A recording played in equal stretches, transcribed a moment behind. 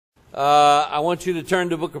I want you to turn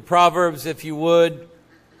to the book of Proverbs if you would.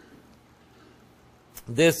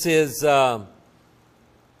 This is a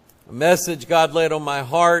message God laid on my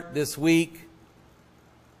heart this week.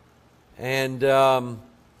 And I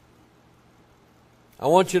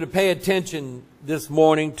want you to pay attention this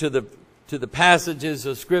morning to the passages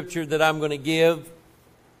of Scripture that I'm going to give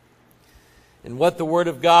and what the Word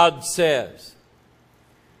of God says.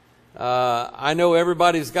 I know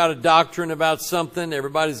everybody's got a doctrine about something.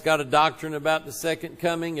 Everybody's got a doctrine about the second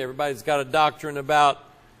coming. Everybody's got a doctrine about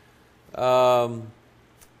the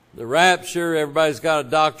rapture. Everybody's got a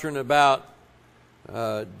doctrine about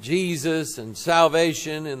Jesus and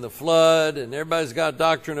salvation and the flood. And everybody's got a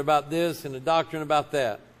doctrine about this and a doctrine about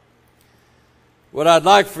that. What I'd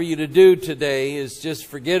like for you to do today is just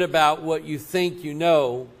forget about what you think you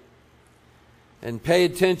know and pay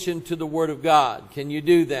attention to the Word of God. Can you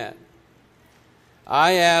do that?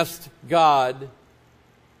 I asked God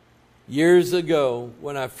years ago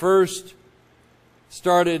when I first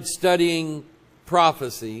started studying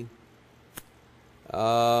prophecy.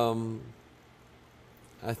 I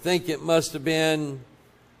think it must have been,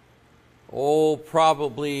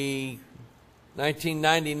 probably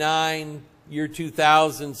 1999, year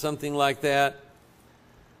 2000, something like that.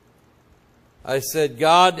 I said,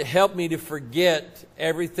 God, help me to forget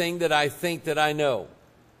everything that I think that I know.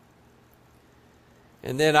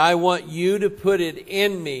 And then I want you to put it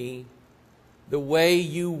in me the way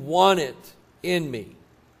you want it in me.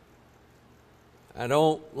 I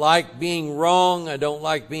don't like being wrong. I don't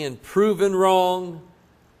like being proven wrong.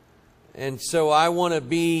 And so I want to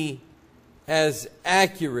be as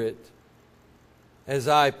accurate as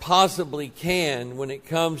I possibly can when it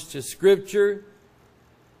comes to Scripture,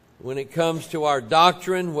 when it comes to our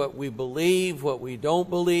doctrine, what we believe, what we don't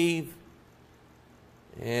believe.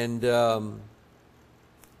 And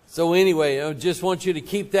so anyway, I just want you to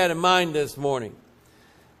keep that in mind this morning.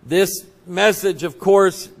 This message, of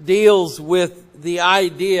course, deals with the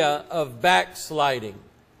idea of backsliding.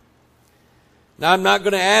 Now, I'm not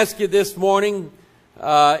going to ask you this morning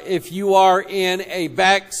if you are in a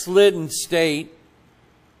backslidden state.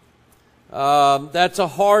 That's a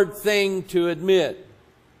hard thing to admit.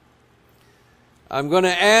 I'm going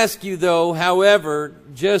to ask you, though, however,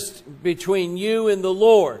 just between you and the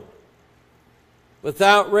Lord,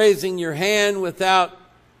 without raising your hand, without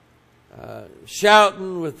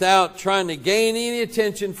shouting, without trying to gain any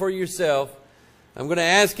attention for yourself, I'm going to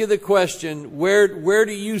ask you the question, where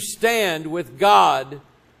do you stand with God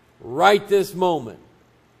right this moment?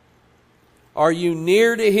 Are you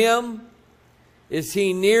near to Him? Is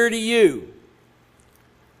He near to you?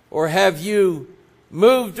 Or have you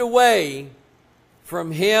moved away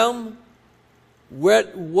from Him,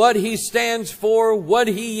 what He stands for, what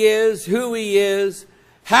He is, who He is,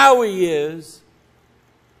 how He is?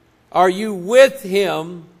 Are you with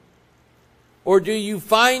Him, or do you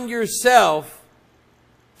find yourself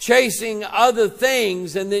chasing other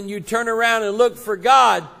things and then you turn around and look for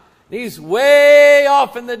God and He's way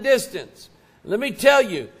off in the distance? Let me tell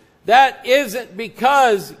you, that isn't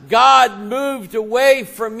because God moved away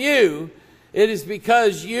from you. It is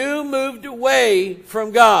because you moved away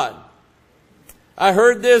from God. I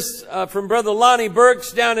heard this from Brother Lonnie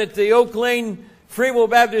Burks down at the Oak Lane Free Will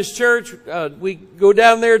Baptist Church. We go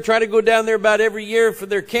down there, try to go down there about every year for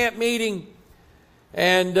their camp meeting.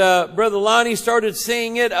 And Brother Lonnie started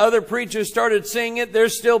singing it. Other preachers started singing it. They're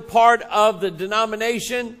still part of the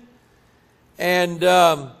denomination.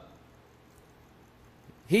 And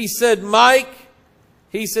he said, Mike,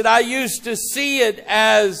 he said, I used to see it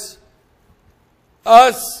as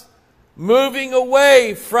us moving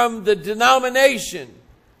away from the denomination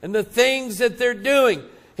and the things that they're doing.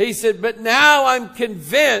 He said, but now I'm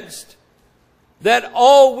convinced that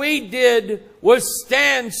all we did was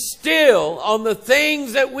stand still on the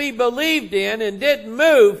things that we believed in and didn't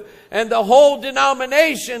move, and the whole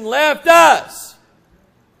denomination left us.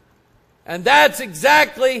 And that's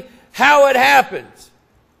exactly how it happens.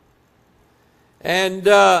 And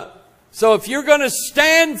so if you're going to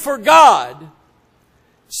stand for God,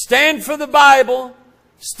 stand for the Bible,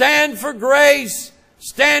 stand for grace,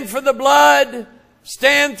 stand for the blood,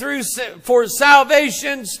 stand for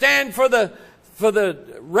salvation, stand for the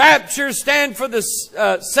rapture, stand for the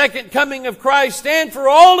second coming of Christ, stand for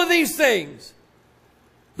all of these things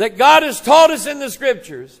that God has taught us in the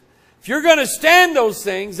Scriptures. If you're going to stand those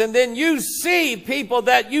things, and then you see people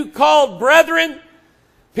that you called brethren,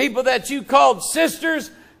 people that you called sisters,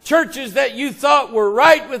 churches that you thought were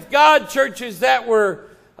right with God, churches that were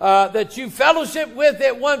that you fellowship with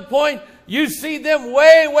at one point, you see them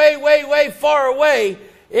way, way, way, way far away,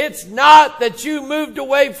 It's not that you moved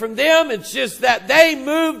away from them. It's just that they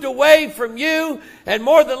moved away from you, and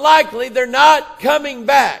more than likely they're not coming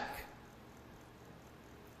back.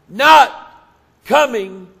 Not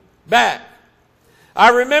coming back. I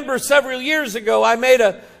remember several years ago I made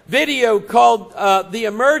a video called The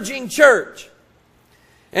Emerging Church.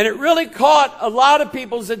 And it really caught a lot of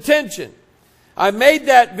people's attention. I made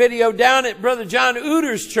that video down at Brother John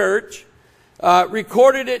Uter's church.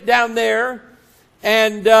 Recorded it down there.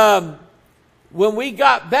 And when we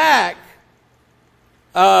got back,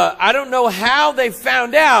 I don't know how they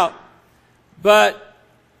found out, but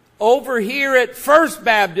over here at First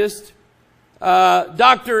Baptist,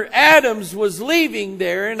 Dr. Adams was leaving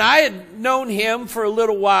there, and I had known him for a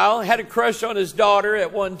little while, had a crush on his daughter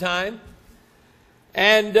at one time.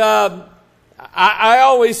 And I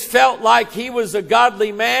always felt like he was a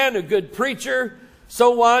godly man, a good preacher,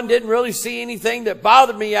 so on. Didn't really see anything that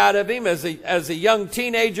bothered me out of him as a young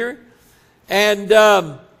teenager.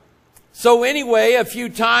 And so anyway, a few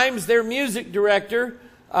times their music director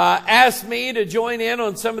asked me to join in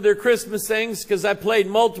on some of their Christmas things because I played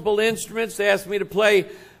multiple instruments. They asked me to play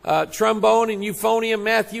trombone and euphonium,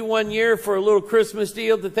 Matthew, one year for a little Christmas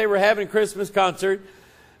deal that they were having, a Christmas concert.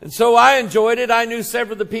 And so I enjoyed it. I knew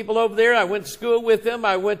several of the people over there. I went to school with them.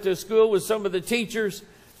 I went to school with some of the teachers.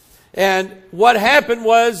 And what happened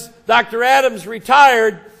was Dr. Adams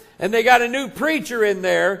retired, and they got a new preacher in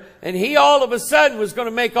there, and he all of a sudden was going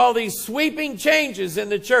to make all these sweeping changes in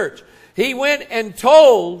the church. He went and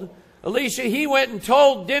told, Alicia, he went and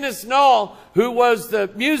told Dennis Knoll, who was the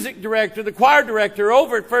music director, the choir director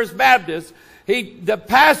over at First Baptist, the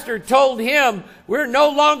pastor told him, we're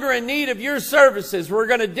no longer in need of your services. We're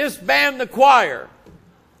going to disband the choir.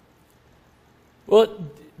 Well,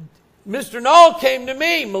 Mr. Knoll came to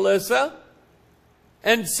me, Melissa,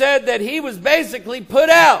 and said that he was basically put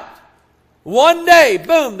out. One day,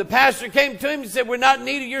 boom, the pastor came to him and said, we're not in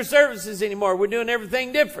need of your services anymore. We're doing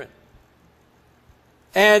everything different.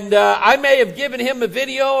 And I may have given him a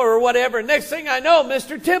video or whatever. Next thing I know,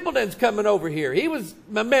 Mr. Templeton's coming over here. He was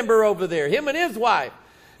a member over there, him and his wife.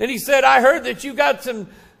 And he said, I heard that you got some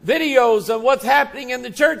videos on what's happening in the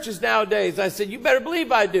churches nowadays. I said, you better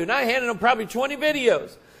believe I do. And I handed them probably 20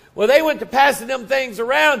 videos. Well, they went to passing them things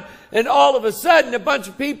around, and all of a sudden, a bunch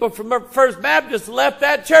of people from First Baptist left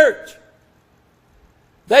that church.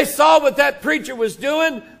 They saw what that preacher was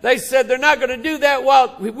doing. They said, they're not going to do that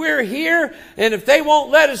while we're here. And if they won't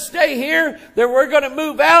let us stay here, then we're going to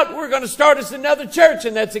move out. We're going to start us another church.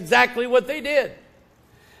 And that's exactly what they did.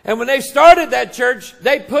 And when they started that church,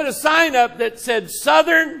 they put a sign up that said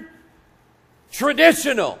Southern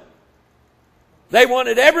Traditional. They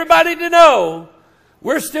wanted everybody to know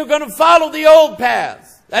we're still going to follow the old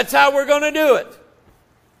paths. That's how we're going to do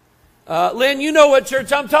it. Lynn, you know what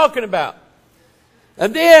church I'm talking about.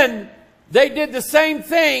 And then they did the same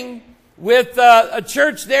thing with a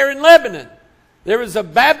church there in Lebanon. There was a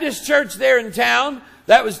Baptist church there in town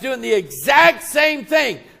that was doing the exact same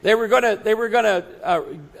thing. They were going to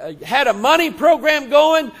had a money program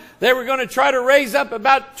going. They were going to try to raise up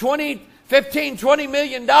about $20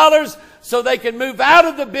 million so they could move out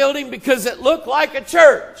of the building because it looked like a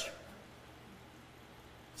church.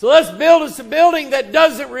 So let's build us a building that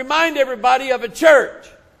doesn't remind everybody of a church.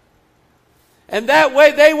 And that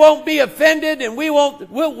way they won't be offended, and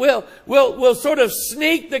we'll sort of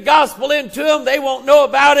sneak the gospel into them. They won't know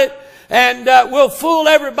about it. And we'll fool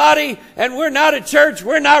everybody. And we're not a church.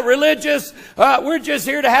 We're not religious. We're just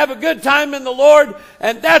here to have a good time in the Lord.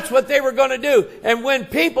 And that's what they were going to do. And when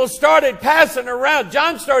people started passing around,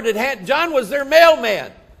 John was their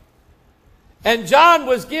mailman. And John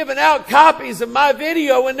was giving out copies of my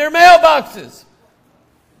video in their mailboxes.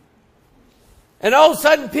 And all of a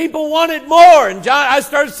sudden people wanted more. And I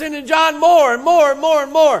started sending John more and more and more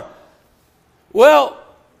and more. Well,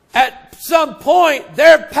 at some point,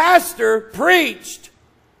 their pastor preached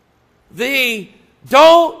the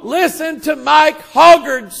 "Don't Listen to Mike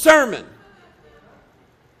Hoggard" sermon.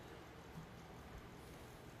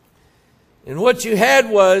 And what you had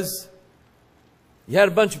was, you had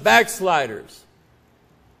a bunch of backsliders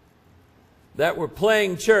that were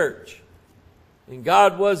playing church. And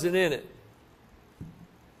God wasn't in it.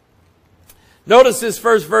 Notice this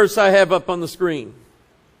first verse I have up on the screen.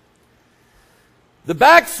 The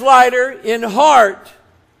backslider in heart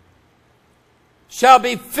shall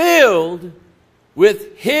be filled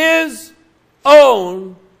with his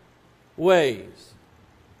own ways.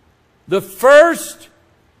 The first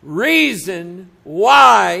reason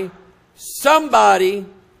why somebody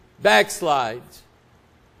backslides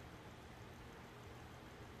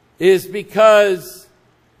is because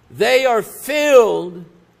they are filled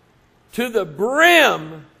to the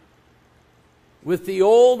brim with the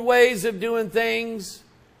old ways of doing things,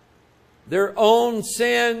 their own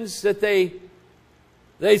sins that they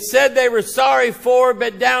said they were sorry for,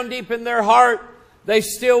 but down deep in their heart, they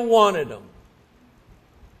still wanted them.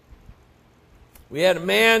 We had a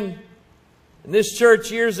man in this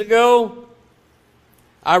church years ago.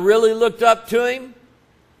 I really looked up to him,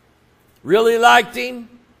 really liked him,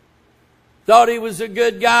 thought he was a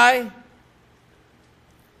good guy.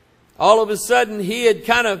 All of a sudden, he had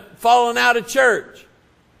kind of fallen out of church.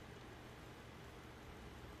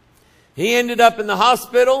 He ended up in the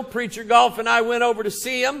hospital. Preacher Golf and I went over to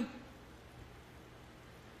see him.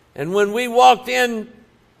 And when we walked in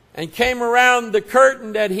and came around the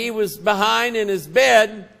curtain that he was behind in his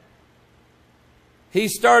bed, he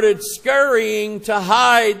started scurrying to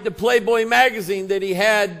hide the Playboy magazine that he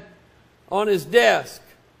had on his desk.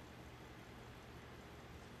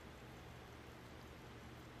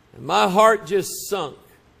 And my heart just sunk.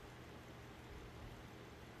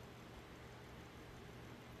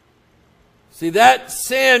 See, that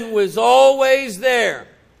sin was always there.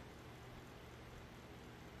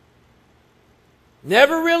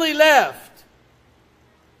 Never really left.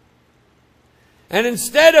 And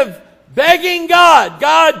instead of begging God,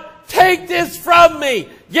 God, take this from me.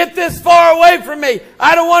 Get this far away from me.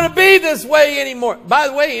 I don't want to be this way anymore. By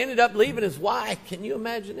the way, he ended up leaving his wife. Can you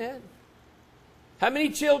imagine that? How many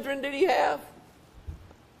children did he have?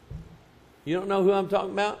 You don't know who I'm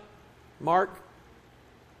talking about? Mark?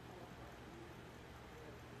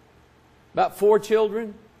 About 4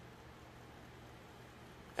 children.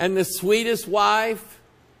 And the sweetest wife.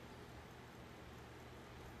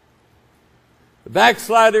 The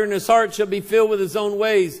backslider in his heart shall be filled with his own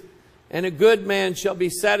ways, and a good man shall be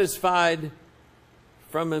satisfied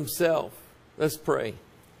from himself. Let's pray.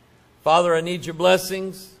 Father, I need your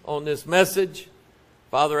blessings on this message.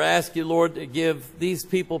 Father, I ask you, Lord, to give these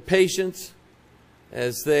people patience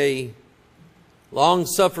as they long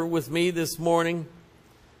suffer with me this morning.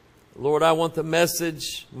 Lord, I want the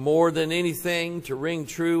message more than anything to ring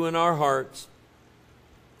true in our hearts.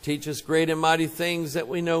 Teach us great and mighty things that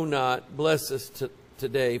we know not. Bless us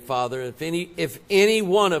today, Father. If any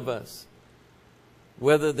one of us,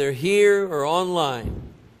 whether they're here or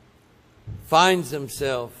online, finds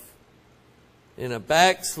himself in a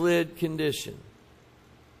backslid condition,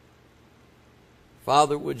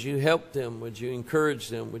 Father, would you help them? Would you encourage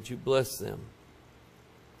them? Would you bless them?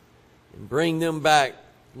 And bring them back,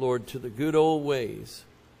 Lord, to the good old ways.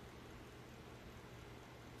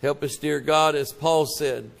 Help us, dear God, as Paul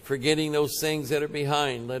said, forgetting those things that are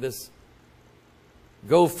behind. Let us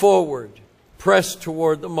go forward, press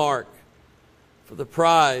toward the mark for the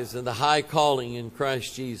prize and the high calling in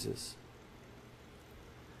Christ Jesus.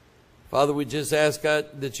 Father, we just ask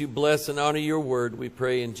God that you bless and honor your word. We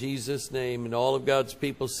pray in Jesus' name. And all of God's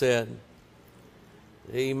people said,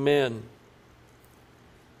 amen.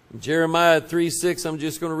 Jeremiah 3:6, I'm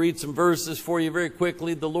just going to read some verses for you very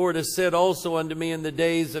quickly. The Lord has said also unto me in the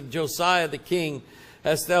days of Josiah the king,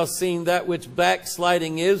 hast thou seen that which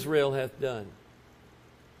backsliding Israel hath done?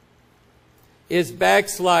 Is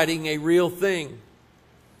backsliding a real thing?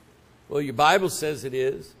 Well, your Bible says it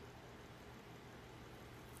is.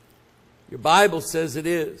 Your Bible says it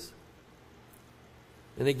is.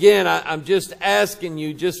 And again, I'm just asking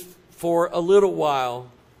you just for a little while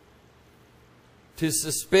to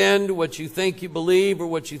suspend what you think you believe or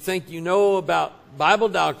what you think you know about Bible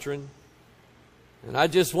doctrine. And I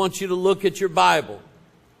just want you to look at your Bible.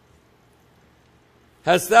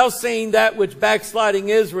 Hast thou seen that which backsliding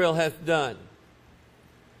Israel hath done?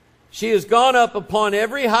 She has gone up upon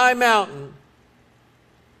every high mountain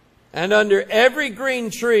and under every green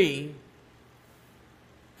tree,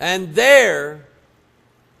 and there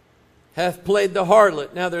hath played the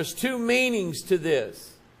harlot. Now there's 2 meanings to this.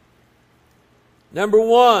 Number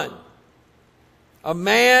 1, a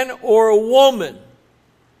man or a woman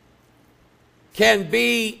can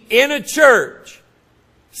be in a church,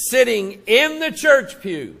 sitting in the church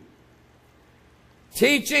pew,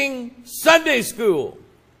 teaching Sunday school,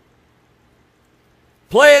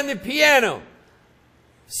 playing the piano,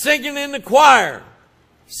 singing in the choir,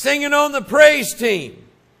 singing on the praise team,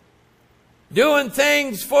 doing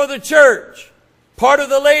things for the church, part of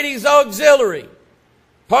the ladies' auxiliary,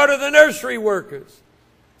 part of the nursery workers.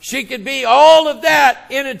 She could be all of that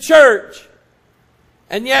in a church,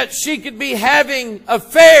 and yet she could be having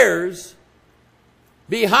affairs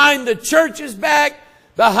behind the church's back,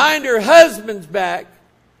 behind her husband's back,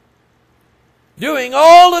 doing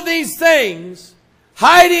all of these things,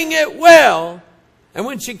 hiding it well. And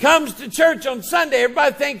when she comes to church on Sunday,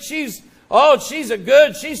 everybody thinks she's Oh, she's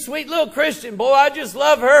sweet little Christian. Boy, I just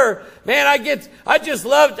love her. Man, I just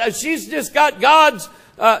love, she's just got God's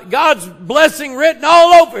blessing written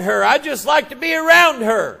all over her. I just like to be around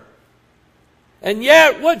her. And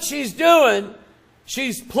yet what she's doing,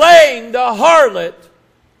 she's playing the harlot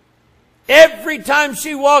every time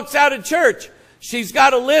she walks out of church. She's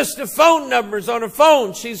got a list of phone numbers on her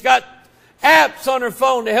phone. She's got apps on her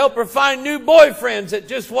phone to help her find new boyfriends that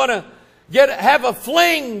just want to have a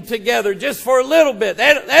fling together just for a little bit.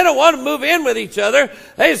 They don't want to move in with each other.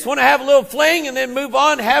 They just want to have a little fling and then move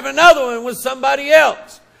on and have another one with somebody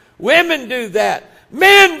else. Women do that.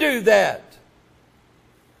 Men do that.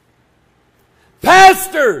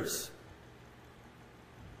 Pastors.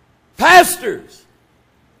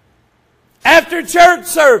 After church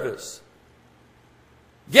service.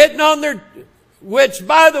 Getting on their, which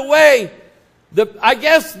by the way, I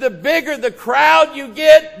guess the bigger the crowd you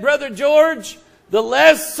get, Brother George, the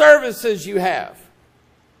less services you have.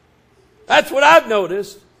 That's what I've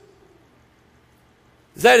noticed.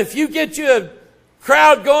 Is that if you get you a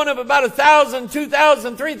crowd going of about 1,000,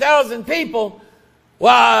 2,000, 3,000 people,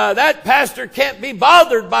 well, that pastor can't be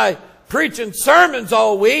bothered by preaching sermons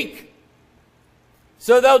all week.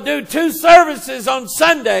 So they'll do 2 services on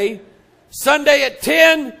Sunday. Sunday at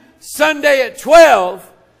 10, Sunday at 12.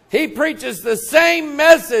 He preaches the same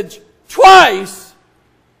message twice.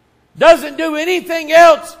 Doesn't do anything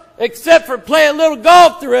else except for play a little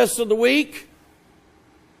golf the rest of the week.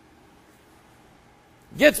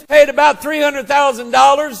 Gets paid about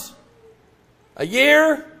 $300,000 a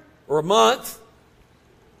year or a month.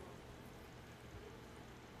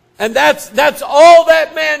 And that's all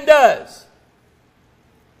that man does.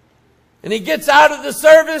 And he gets out of the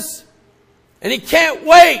service and he can't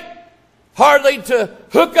wait hardly to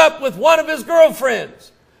hook up with one of his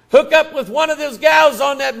girlfriends. Hook up with one of those gals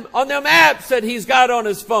on them apps that he's got on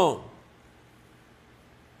his phone.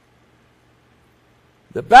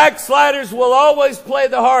 The backsliders will always play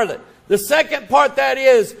the harlot. The second part that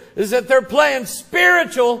is that they're playing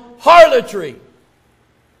spiritual harlotry.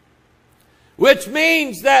 Which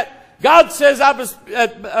means that God says,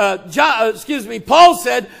 Paul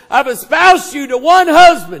said, I've espoused you to one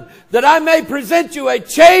husband, that I may present you a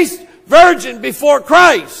chaste virgin before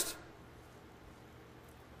Christ.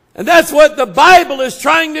 And that's what the Bible is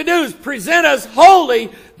trying to do, is present us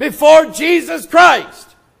holy before Jesus Christ.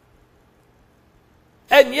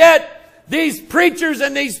 And yet, these preachers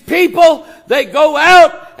and these people, they go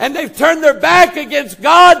out and they've turned their back against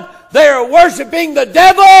God. They are worshiping the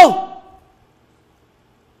devil.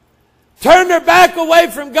 Turn their back away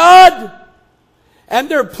from God. And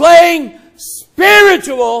they're playing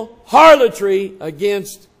spiritual harlotry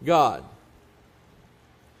against God.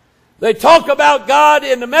 They talk about God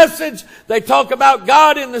in the message. They talk about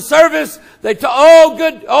God in the service.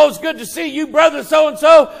 It's good to see you, brother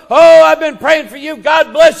so-and-so. Oh, I've been praying for you.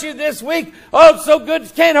 God bless you this week. Oh, it's so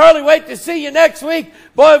good. Can't hardly wait to see you next week.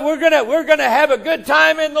 Boy, we're gonna have a good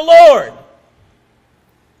time in the Lord.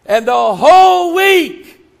 And the whole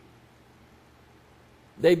week,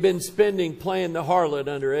 they've been spending playing the harlot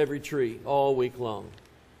under every tree all week long.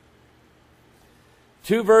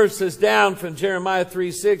 2 verses down from Jeremiah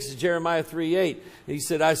 3:6 to Jeremiah 3:8. He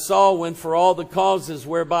said, I saw when for all the causes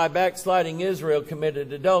whereby backsliding Israel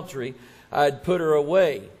committed adultery, I had put her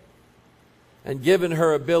away and given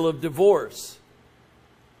her a bill of divorce.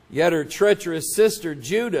 Yet her treacherous sister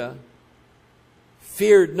Judah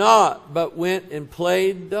feared not, but went and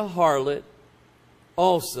played the harlot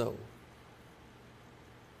also.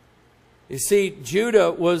 You see,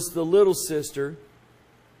 Judah was the little sister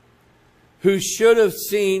who should have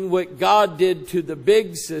seen what God did to the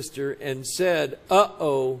big sister and said,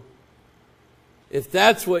 uh-oh, if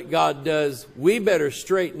that's what God does, we better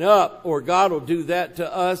straighten up, or God will do that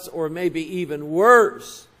to us, or maybe even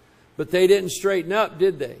worse. But they didn't straighten up,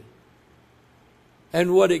 did they?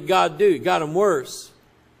 And what did God do? He got them worse.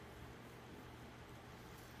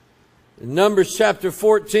 In Numbers chapter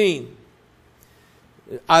 14,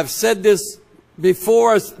 I've said this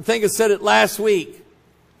before, I think I said it last week.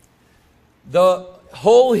 The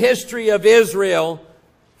whole history of Israel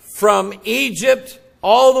from Egypt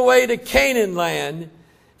all the way to Canaan land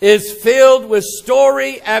is filled with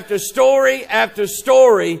story after story after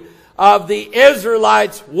story of the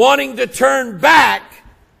Israelites wanting to turn back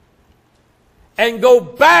and go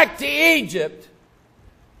back to Egypt,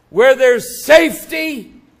 where there's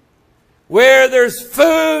safety, where there's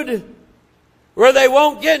food, where they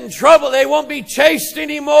won't get in trouble, they won't be chased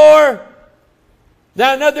anymore.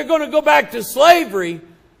 Now they're going to go back to slavery,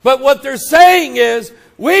 but what they're saying is,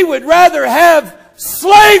 we would rather have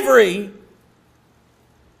slavery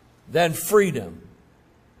than freedom.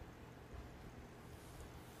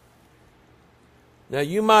 Now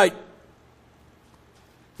you might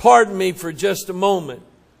pardon me for just a moment.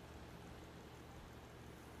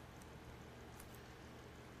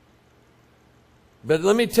 But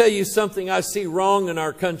let me tell you something I see wrong in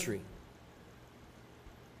our country.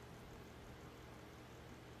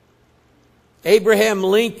 Abraham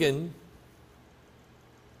Lincoln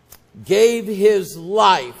gave his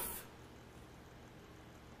life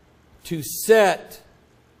to set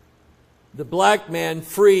the black man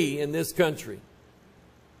free in this country.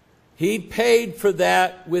 He paid for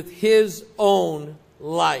that with his own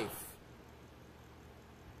life.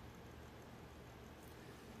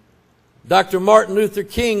 Dr. Martin Luther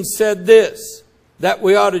King said this, that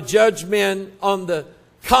we ought to judge men on the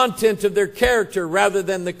content of their character rather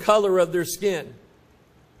than the color of their skin.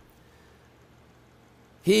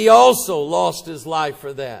 He also lost his life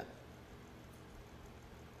for that.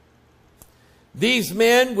 These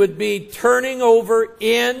men would be turning over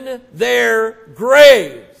in their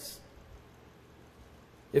graves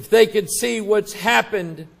if they could see what's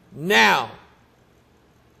happened now.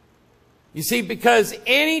 You see, because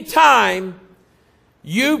any time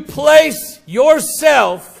you place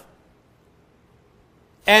yourself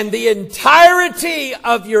and the entirety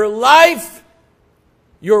of your life,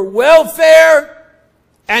 your welfare,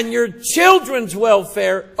 and your children's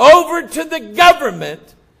welfare over to the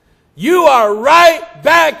government, you are right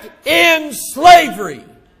back in slavery.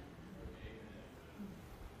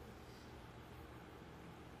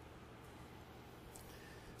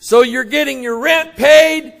 So you're getting your rent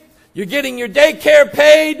paid, you're getting your daycare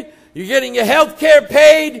paid, you're getting your health care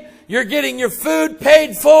paid, you're getting your food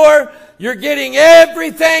paid for, you're getting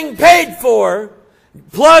everything paid for,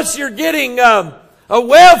 plus you're getting a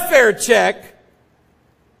welfare check.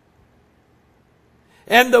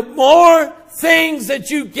 And the more things that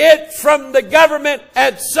you get from the government,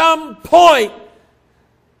 at some point,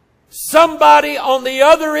 somebody on the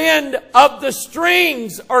other end of the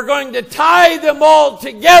strings are going to tie them all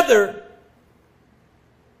together.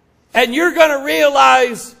 And you're going to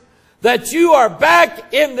realize that you are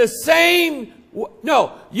back in the same,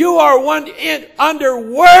 no, you are under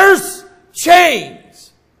worse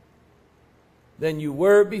chains than you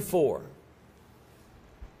were before.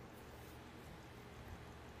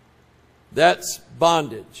 That's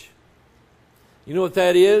bondage. You know what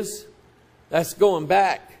that is? That's going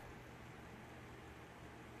back.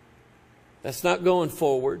 That's not going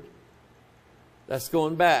forward. That's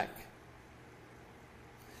going back.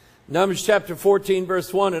 Numbers chapter 14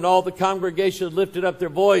 verse 1, and all the congregation lifted up their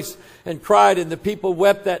voice and cried, and the people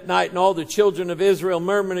wept that night, and all the children of Israel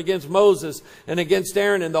murmured against Moses and against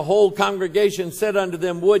Aaron, and the whole congregation said unto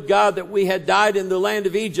them, would God that we had died in the land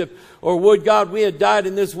of Egypt, or would God we had died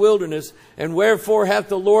in this wilderness, and wherefore hath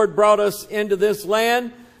the Lord brought us into this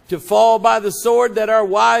land, to fall by the sword, that our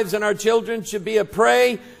wives and our children should be a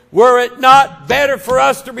prey? Were it not better for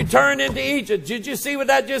us to return into Egypt? Did you see what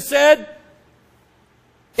that just said?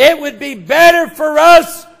 It would be better for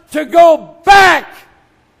us to go back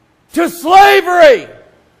to slavery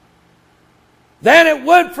than it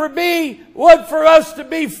would for us to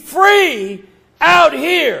be free out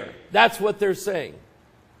here. That's what they're saying.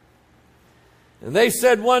 And they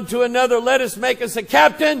said one to another, let us make us a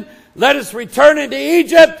captain. Let us return into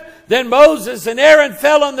Egypt. Then Moses and Aaron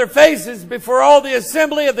fell on their faces before all the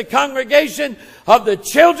assembly of the congregation of the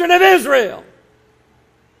children of Israel.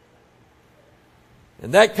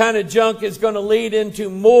 And that kind of junk is going to lead into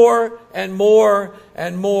more and more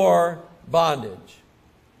and more bondage.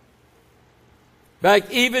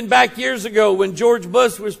 Even back years ago when George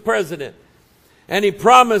Bush was president, and he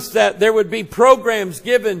promised that there would be programs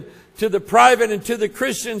given to the private and to the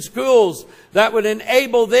Christian schools that would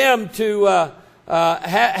enable them to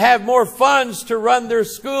have more funds to run their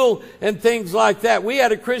school and things like that. We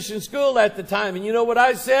had a Christian school at the time, and you know what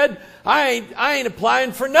I said? I ain't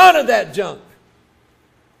applying for none of that junk.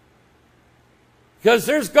 Because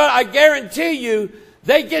I guarantee you,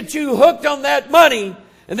 they get you hooked on that money,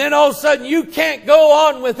 and then all of a sudden you can't go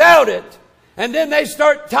on without it. And then they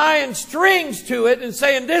start tying strings to it and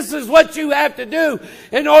saying, this is what you have to do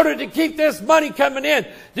in order to keep this money coming in.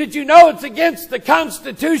 Did you know it's against the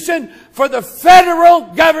Constitution for the federal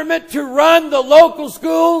government to run the local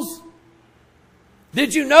schools?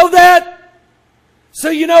 Did you know that?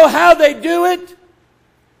 So you know how they do it?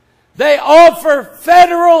 They offer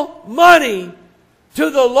federal money to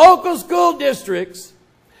the local school districts,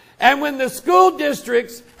 and when the school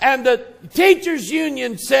districts and the teachers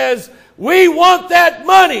union says, we want that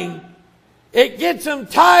money, it gets them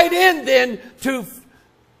tied in then to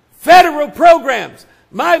federal programs.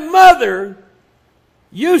 My mother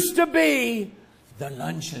used to be the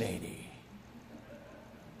lunch lady.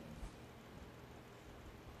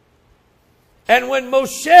 And when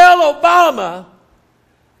Michelle Obama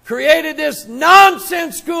created this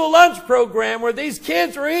nonsense school lunch program where these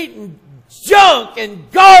kids were eating junk and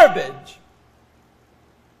garbage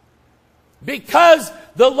because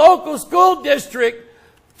the local school district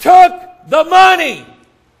took the money.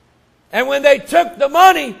 And when they took the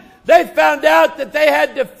money, they found out that they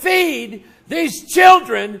had to feed these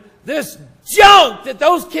children this junk that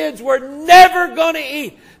those kids were never going to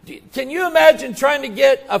eat. Can you imagine trying to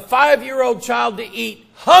get a 5-year-old child to eat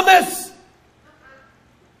hummus?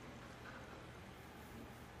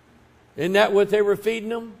 Isn't that what they were feeding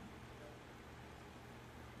them?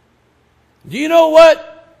 Do you know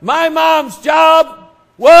what my mom's job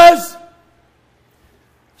was?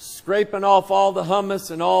 Scraping off all the hummus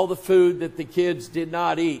and all the food that the kids did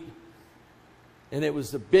not eat. And it was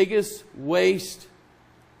the biggest waste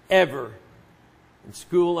ever in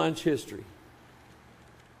school lunch history.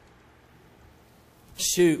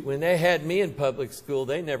 Shoot, when they had me in public school,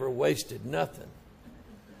 they never wasted nothing.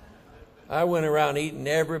 I went around eating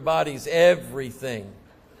everybody's everything.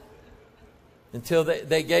 Until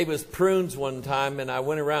they gave us prunes one time, and I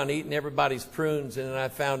went around eating everybody's prunes, and then I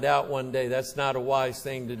found out one day that's not a wise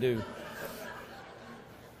thing to do.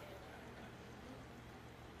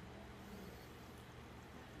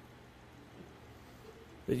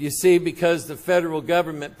 But you see, because the federal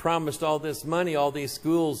government promised all this money, all these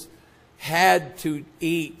schools had to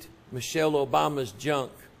eat Michelle Obama's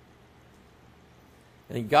junk.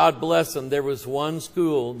 And God bless them, there was one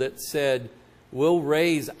school that said, we'll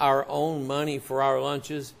raise our own money for our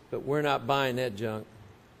lunches, but we're not buying that junk.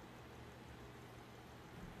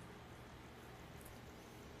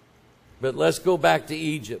 But let's go back to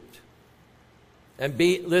Egypt. And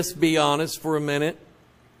let's be honest for a minute.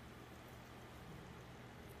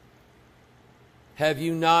 Have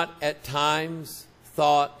you not at times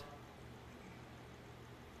thought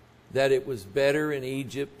that it was better in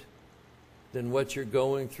Egypt than what you're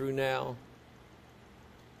going through now?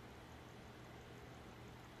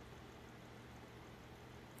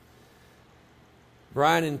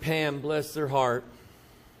 Brian and Pam, bless their heart.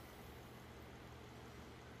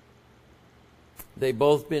 They've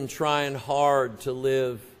both been trying hard to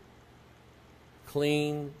live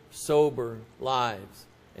clean, sober lives,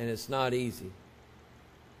 and it's not easy.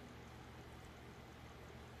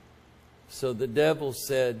 So the devil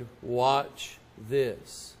said, watch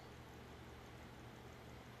this.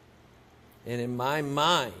 And in my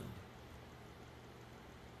mind,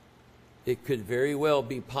 it could very well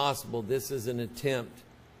be possible this is an attempt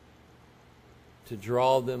to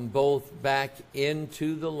draw them both back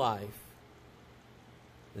into the life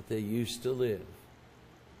that they used to live.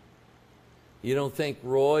 You don't think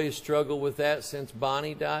Roy has struggled with that since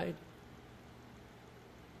Bonnie died?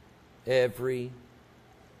 Every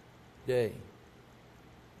day.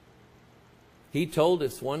 He told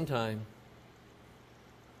us one time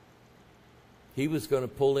he was going to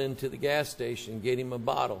pull into the gas station and get him a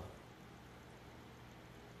bottle.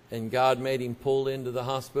 And God made him pull into the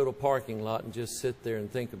hospital parking lot and just sit there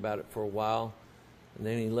and think about it for a while. And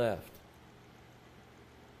then he left.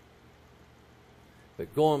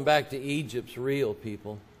 But going back to Egypt's real,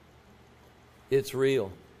 people. It's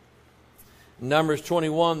real. In Numbers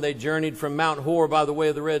 21, they journeyed from Mount Hor by the way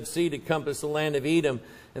of the Red Sea to compass the land of Edom.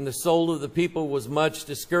 And the soul of the people was much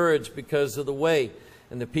discouraged because of the way.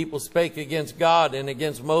 And the people spake against God and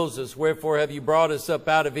against Moses, wherefore have you brought us up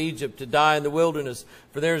out of Egypt to die in the wilderness?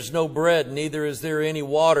 For there is no bread, neither is there any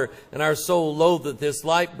water, and our soul loatheth this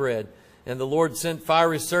light bread. And the Lord sent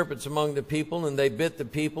fiery serpents among the people, and they bit the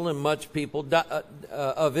people, and much people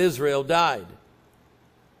of Israel died.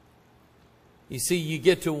 You see, you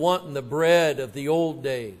get to wanting the bread of the old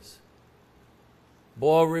days.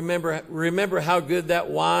 Boy, remember how good that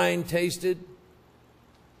wine tasted?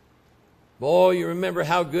 Boy, you remember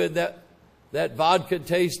how good that vodka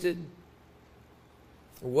tasted?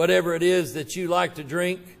 Or whatever it is that you like to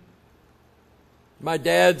drink. My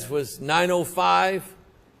dad's was 905,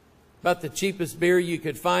 about the cheapest beer you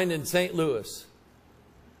could find in St. Louis.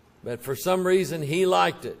 But for some reason, he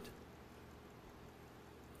liked it.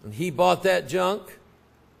 And he bought that junk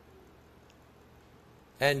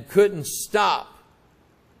and couldn't stop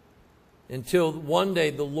until one day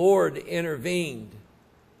the Lord intervened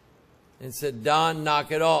and said, Don,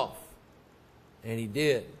 knock it off. And he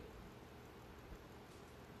did.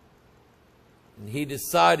 And he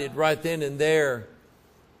decided right then and there,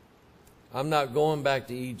 I'm not going back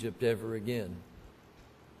to Egypt ever again.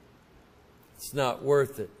 It's not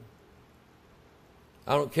worth it.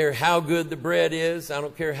 I don't care how good the bread is. I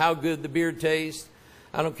don't care how good the beer tastes.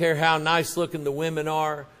 I don't care how nice looking the women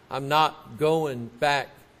are. I'm not going back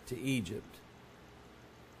to Egypt.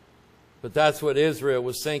 But that's what Israel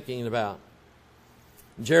was thinking about.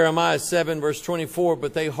 Jeremiah 7 verse 24,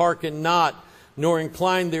 but they hearkened not, nor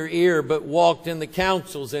inclined their ear, but walked in the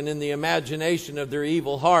counsels and in the imagination of their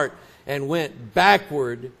evil heart, and went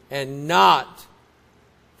backward and not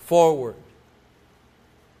forward.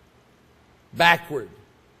 Backward.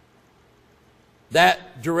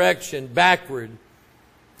 That direction, backward,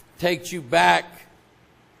 takes you back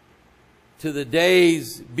to the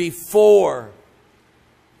days before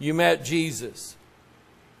you met Jesus.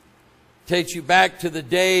 Takes you back to the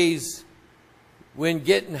days when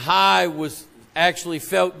getting high was actually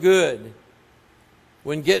felt good.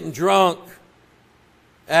 When getting drunk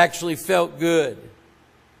actually felt good.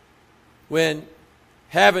 When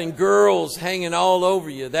having girls hanging all over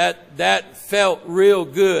you, that felt real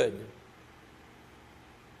good.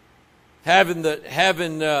 Having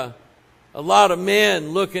a lot of men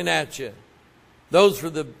looking at you. Those were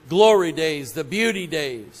the glory days, the beauty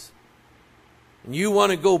days. And you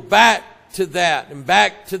want to go back to that, and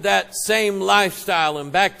back to that same lifestyle,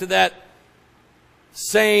 and back to that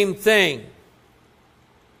same thing.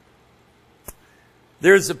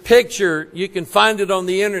 There's a picture, you can find it on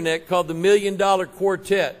the internet, called the $1 Million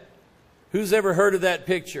Quartet. Who's ever heard of that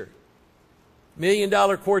picture? $1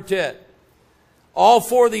 Million Quartet. All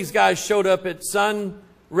four of these guys showed up at Sun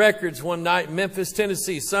Records one night in Memphis,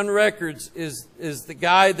 Tennessee. Sun Records is the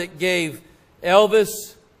guy that gave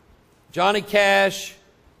Elvis, Johnny Cash,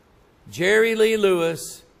 Jerry Lee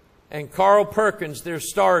Lewis, and Carl Perkins their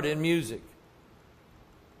start in music.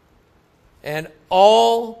 And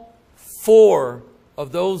all four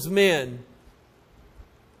of those men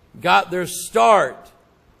got their start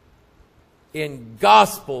in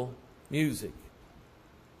gospel music.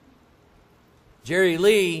 Jerry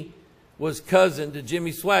Lee was cousin to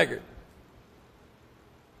Jimmy Swaggart.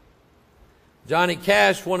 Johnny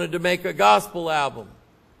Cash wanted to make a gospel album.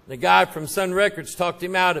 The guy from Sun Records talked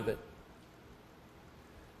him out of it.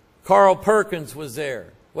 Carl Perkins was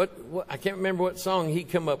there. What I can't remember what song he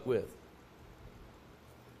came up with.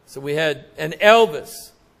 So we had an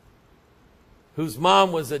Elvis, whose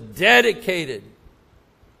mom was a dedicated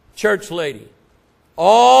church lady.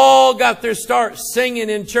 All got their start singing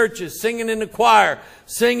in churches, singing in the choir,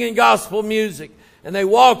 singing gospel music. And they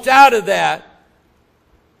walked out of that.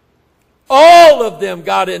 All of them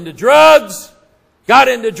got into drugs, got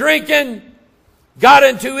into drinking, got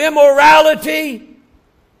into immorality.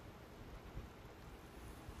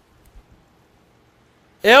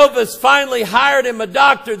 Elvis finally hired him a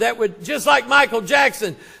doctor that would, just like Michael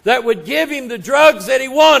Jackson, that would give him the drugs that he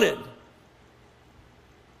wanted.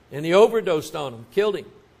 And he overdosed on him, killed him.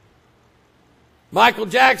 Michael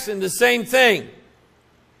Jackson, the same thing.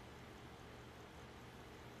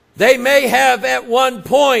 They may have at one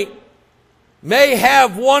point, may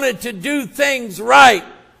have wanted to do things right,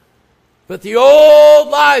 but the old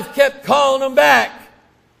life kept calling them back.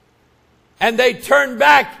 And they turned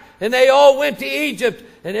back and they all went to Egypt,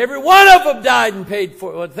 and every one of them died and paid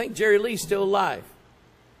for it. Well, I think Jerry Lee's still alive.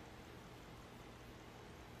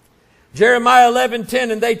 Jeremiah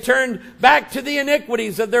 11:10, and they turned back to the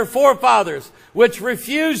iniquities of their forefathers, which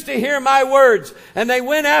refused to hear my words, and they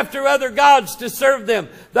went after other gods to serve them.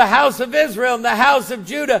 The house of Israel and the house of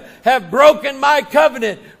Judah have broken my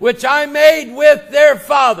covenant, which I made with their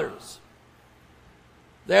fathers.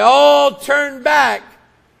 They all turned back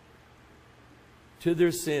to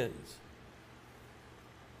their sins.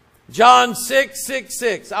 John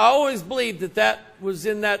 6:6. I always believed that was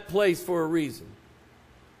in that place for a reason.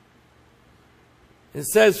 It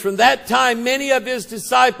says, from that time many of his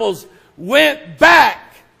disciples went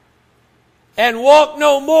back and walked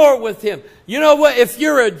no more with him. You know what? If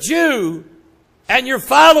you're a Jew and you're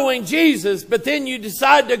following Jesus, but then you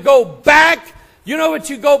decide to go back, you know what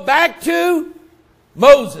you go back to?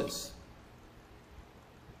 Moses.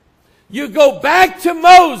 You go back to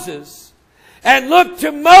Moses and look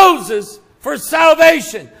to Moses for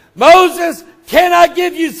salvation. Moses cannot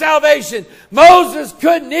give you salvation. Moses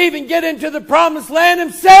couldn't even get into the promised land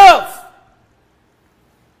himself.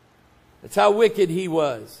 That's how wicked he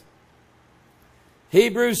was.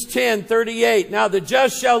 Hebrews 10:38. Now the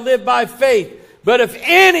just shall live by faith. But if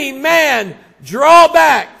any man draw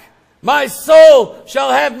back, my soul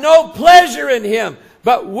shall have no pleasure in him.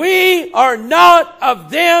 But we are not of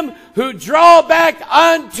them who draw back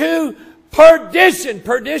unto perdition.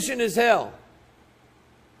 Perdition is hell.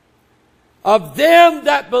 Of them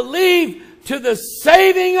that believe to the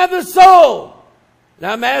saving of the soul.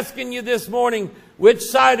 Now I'm asking you this morning, which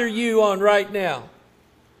side are you on right now?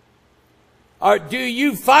 Or do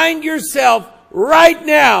you find yourself right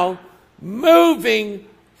now moving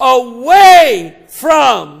away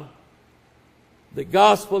from the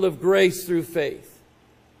gospel of grace through faith?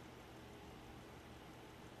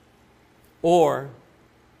 Or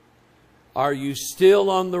are you still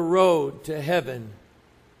on the road to heaven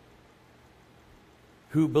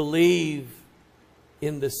who believe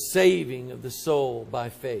in the saving of the soul by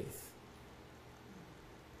faith?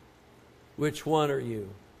 Which one are you?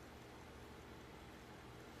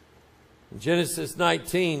 In Genesis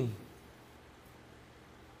 19,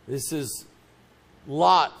 this is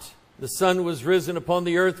Lot. The sun was risen upon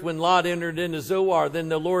the earth when Lot entered into Zoar. Then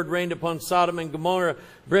the Lord rained upon Sodom and Gomorrah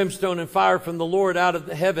brimstone and fire from the Lord out of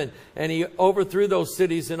the heaven. And he overthrew those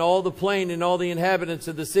cities and all the plain and all the inhabitants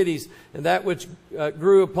of the cities and that which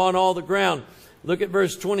grew upon all the ground. Look at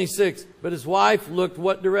verse 26. But his wife looked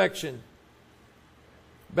what direction?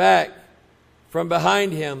 Back. From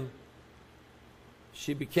behind him,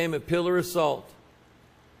 she became a pillar of salt.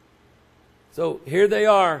 So here they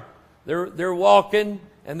are. They're walking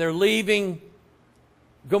and they're leaving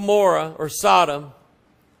Gomorrah or Sodom.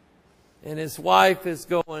 And his wife is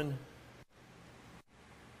going,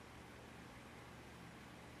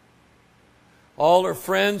 all her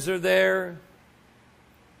friends are there.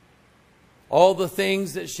 All the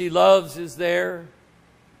things that she loves is there.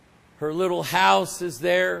 Her little house is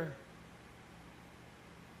there.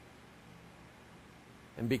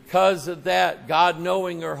 And because of that, God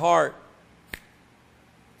knowing her heart,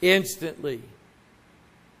 instantly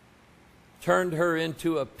turned her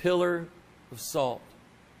into a pillar of salt.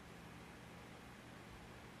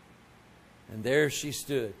 And there she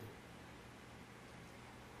stood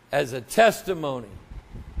as a testimony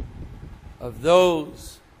of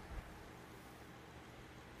those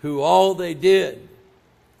who all they did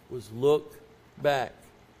was look back.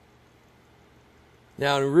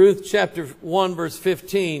 Now in Ruth chapter 1 verse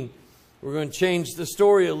 15, we're going to change the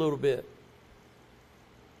story a little bit.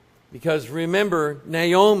 Because remember,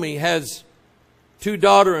 Naomi has two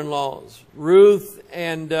daughter-in-laws, Ruth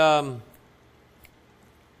and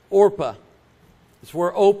Orpah. It's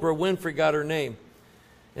where Oprah Winfrey got her name.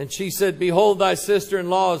 And she said, behold, thy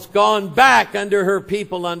sister-in-law is gone back unto her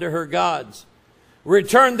people, unto her gods.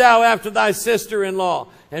 Return thou after thy sister-in-law.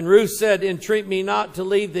 And Ruth said, entreat me not to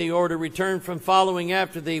leave thee, or to return from following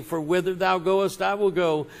after thee. For whither thou goest, I will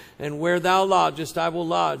go, and where thou lodgest, I will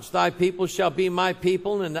lodge. Thy people shall be my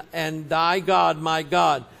people, and thy God my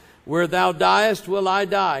God. Where thou diest will I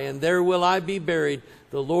die, and there will I be buried.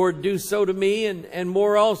 The Lord do so to me, and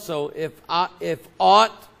more also, if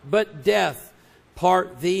aught but death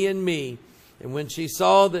part thee and me. And when she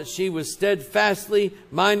saw that she was steadfastly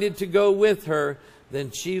minded to go with her,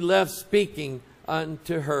 then she left speaking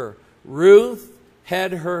unto her. Ruth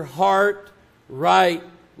had her heart right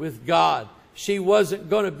with God. She wasn't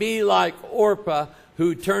going to be like Orpah,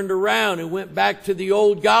 who turned around and went back to the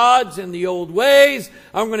old gods and the old ways.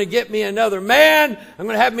 I'm going to get me another man. I'm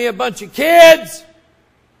going to have me a bunch of kids.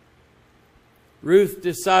 Ruth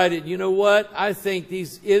decided, you know what? I think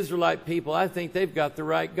these Israelite people, I think they've got the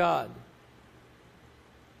right God.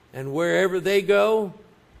 And wherever they go,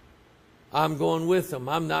 I'm going with them.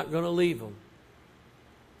 I'm not going to leave them.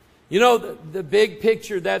 You know, the big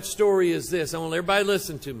picture of that story is this. I want everybody to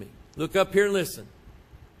listen to me. Look up here and listen.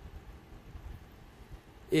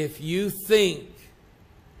 If you think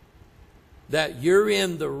that you're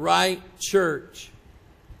in the right church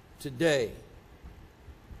today,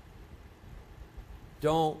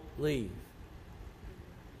 don't leave.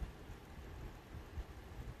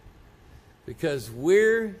 Because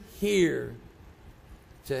we're here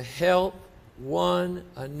to help one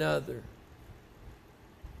another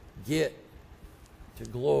get to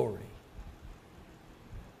glory.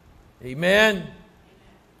 Amen?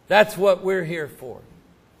 That's what we're here for.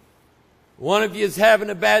 One of you is having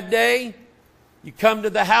a bad day, you come to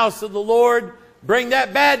the house of the Lord, bring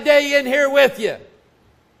that bad day in here with you.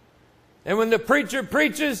 And when the preacher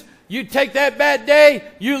preaches, you take that bad day,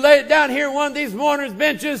 you lay it down here on one of these mourners'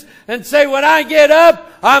 benches and say, when I get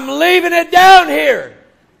up, I'm leaving it down here.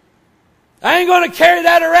 I ain't going to carry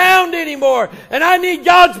that around anymore. And I need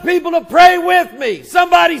God's people to pray with me.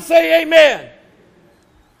 Somebody say amen.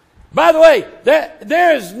 By the way,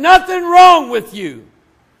 there is nothing wrong with you.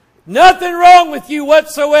 Nothing wrong with you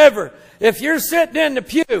whatsoever. If you're sitting in the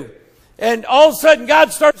pew and all of a sudden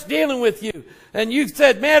God starts dealing with you and you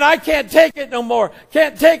said, man, I can't take it no more.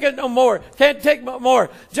 Can't take it no more. Can't take no more.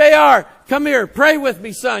 JR, come here. Pray with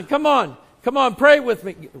me, son. Come on. Come on, pray with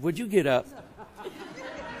me. Would you get up?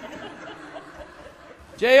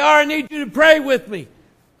 JR, I need you to pray with me.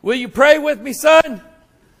 Will you pray with me, son?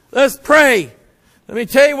 Let's pray. Let me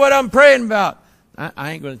tell you what I'm praying about.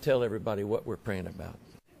 I ain't going to tell everybody what we're praying about.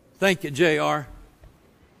 Thank you, JR.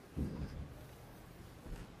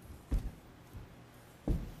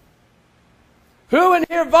 Who in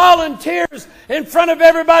here volunteers in front of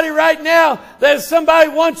everybody right now that if somebody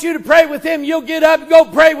wants you to pray with them, you'll get up and go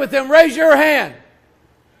pray with them? Raise your hand.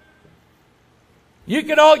 You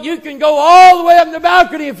can go all the way up in the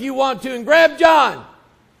balcony if you want to and grab John.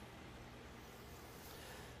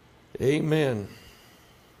 Amen.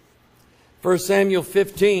 1 Samuel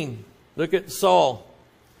 15. Look at Saul.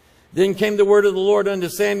 Then came the word of the Lord unto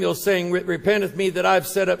Samuel, saying, Repenteth me that I've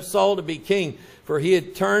set up Saul to be king, for he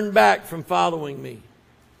had turned back from following me.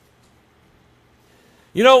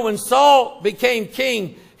 You know, when Saul became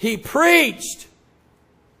king, he preached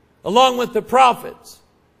along with the prophets.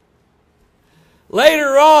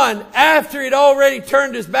 Later on, after he'd already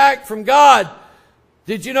turned his back from God,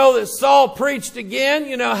 did you know that Saul preached again?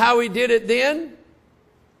 You know how he did it then?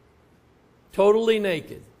 Totally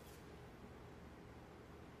naked.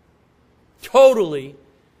 Totally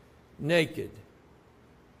naked.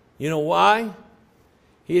 You know why?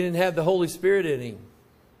 He didn't have the Holy Spirit in him.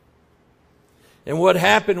 And what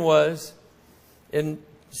happened was, in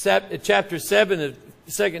chapter 7 of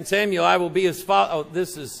 2 Samuel, I will be his father. Oh,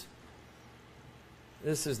 this is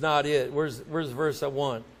not it. Where's the verse I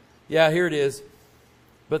want? Yeah, here it is.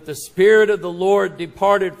 But the Spirit of the Lord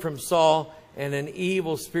departed from Saul, and an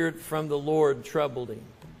evil spirit from the Lord troubled him.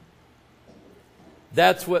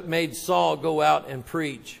 That's what made Saul go out and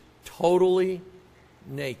preach totally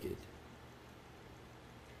naked.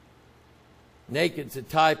 Naked's a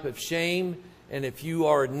type of shame, and if you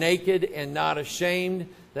are naked and not ashamed,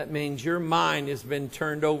 that means your mind has been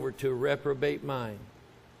turned over to a reprobate mind.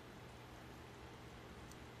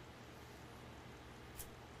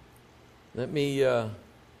 Let me, let's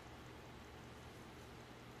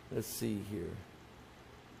see here.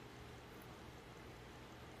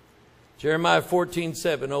 Jeremiah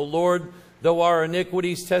 14:7. O Lord, though our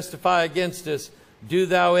iniquities testify against us, do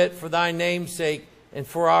thou it for thy name's sake, and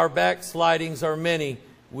for our backslidings are many.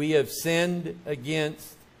 We have sinned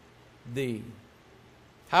against thee.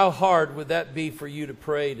 How hard would that be for you to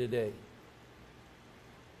pray today?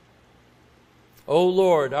 O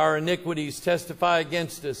Lord, our iniquities testify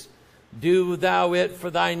against us. Do thou it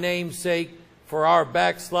for thy name's sake, for our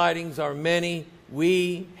backslidings are many.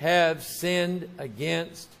 We have sinned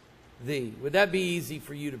against thee. Would that be easy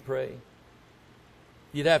for you to pray?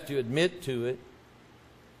 You'd have to admit to it.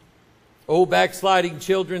 O backsliding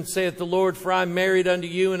children, saith the Lord, for I am married unto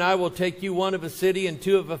you, and I will take you one of a city and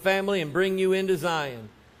two of a family, and bring you into Zion.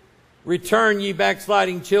 Return, ye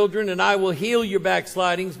backsliding children, and I will heal your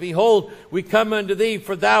backslidings. Behold, we come unto thee,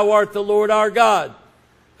 for thou art the Lord our God.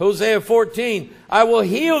 Hosea 14, I will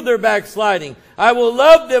heal their backsliding. I will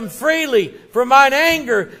love them freely, for mine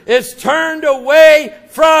anger is turned away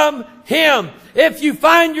from him. If you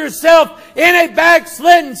find yourself in a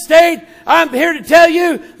backslidden state, I'm here to tell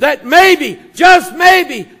you that maybe, just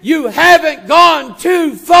maybe, you haven't gone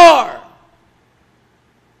too far.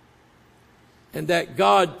 And that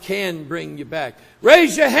God can bring you back.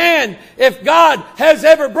 Raise your hand if God has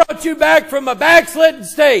ever brought you back from a backslidden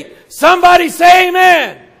state. Somebody say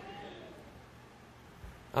amen.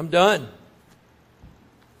 I'm done.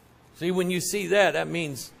 See, when you see that, that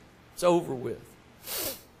means it's over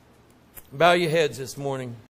with. Bow your heads this morning.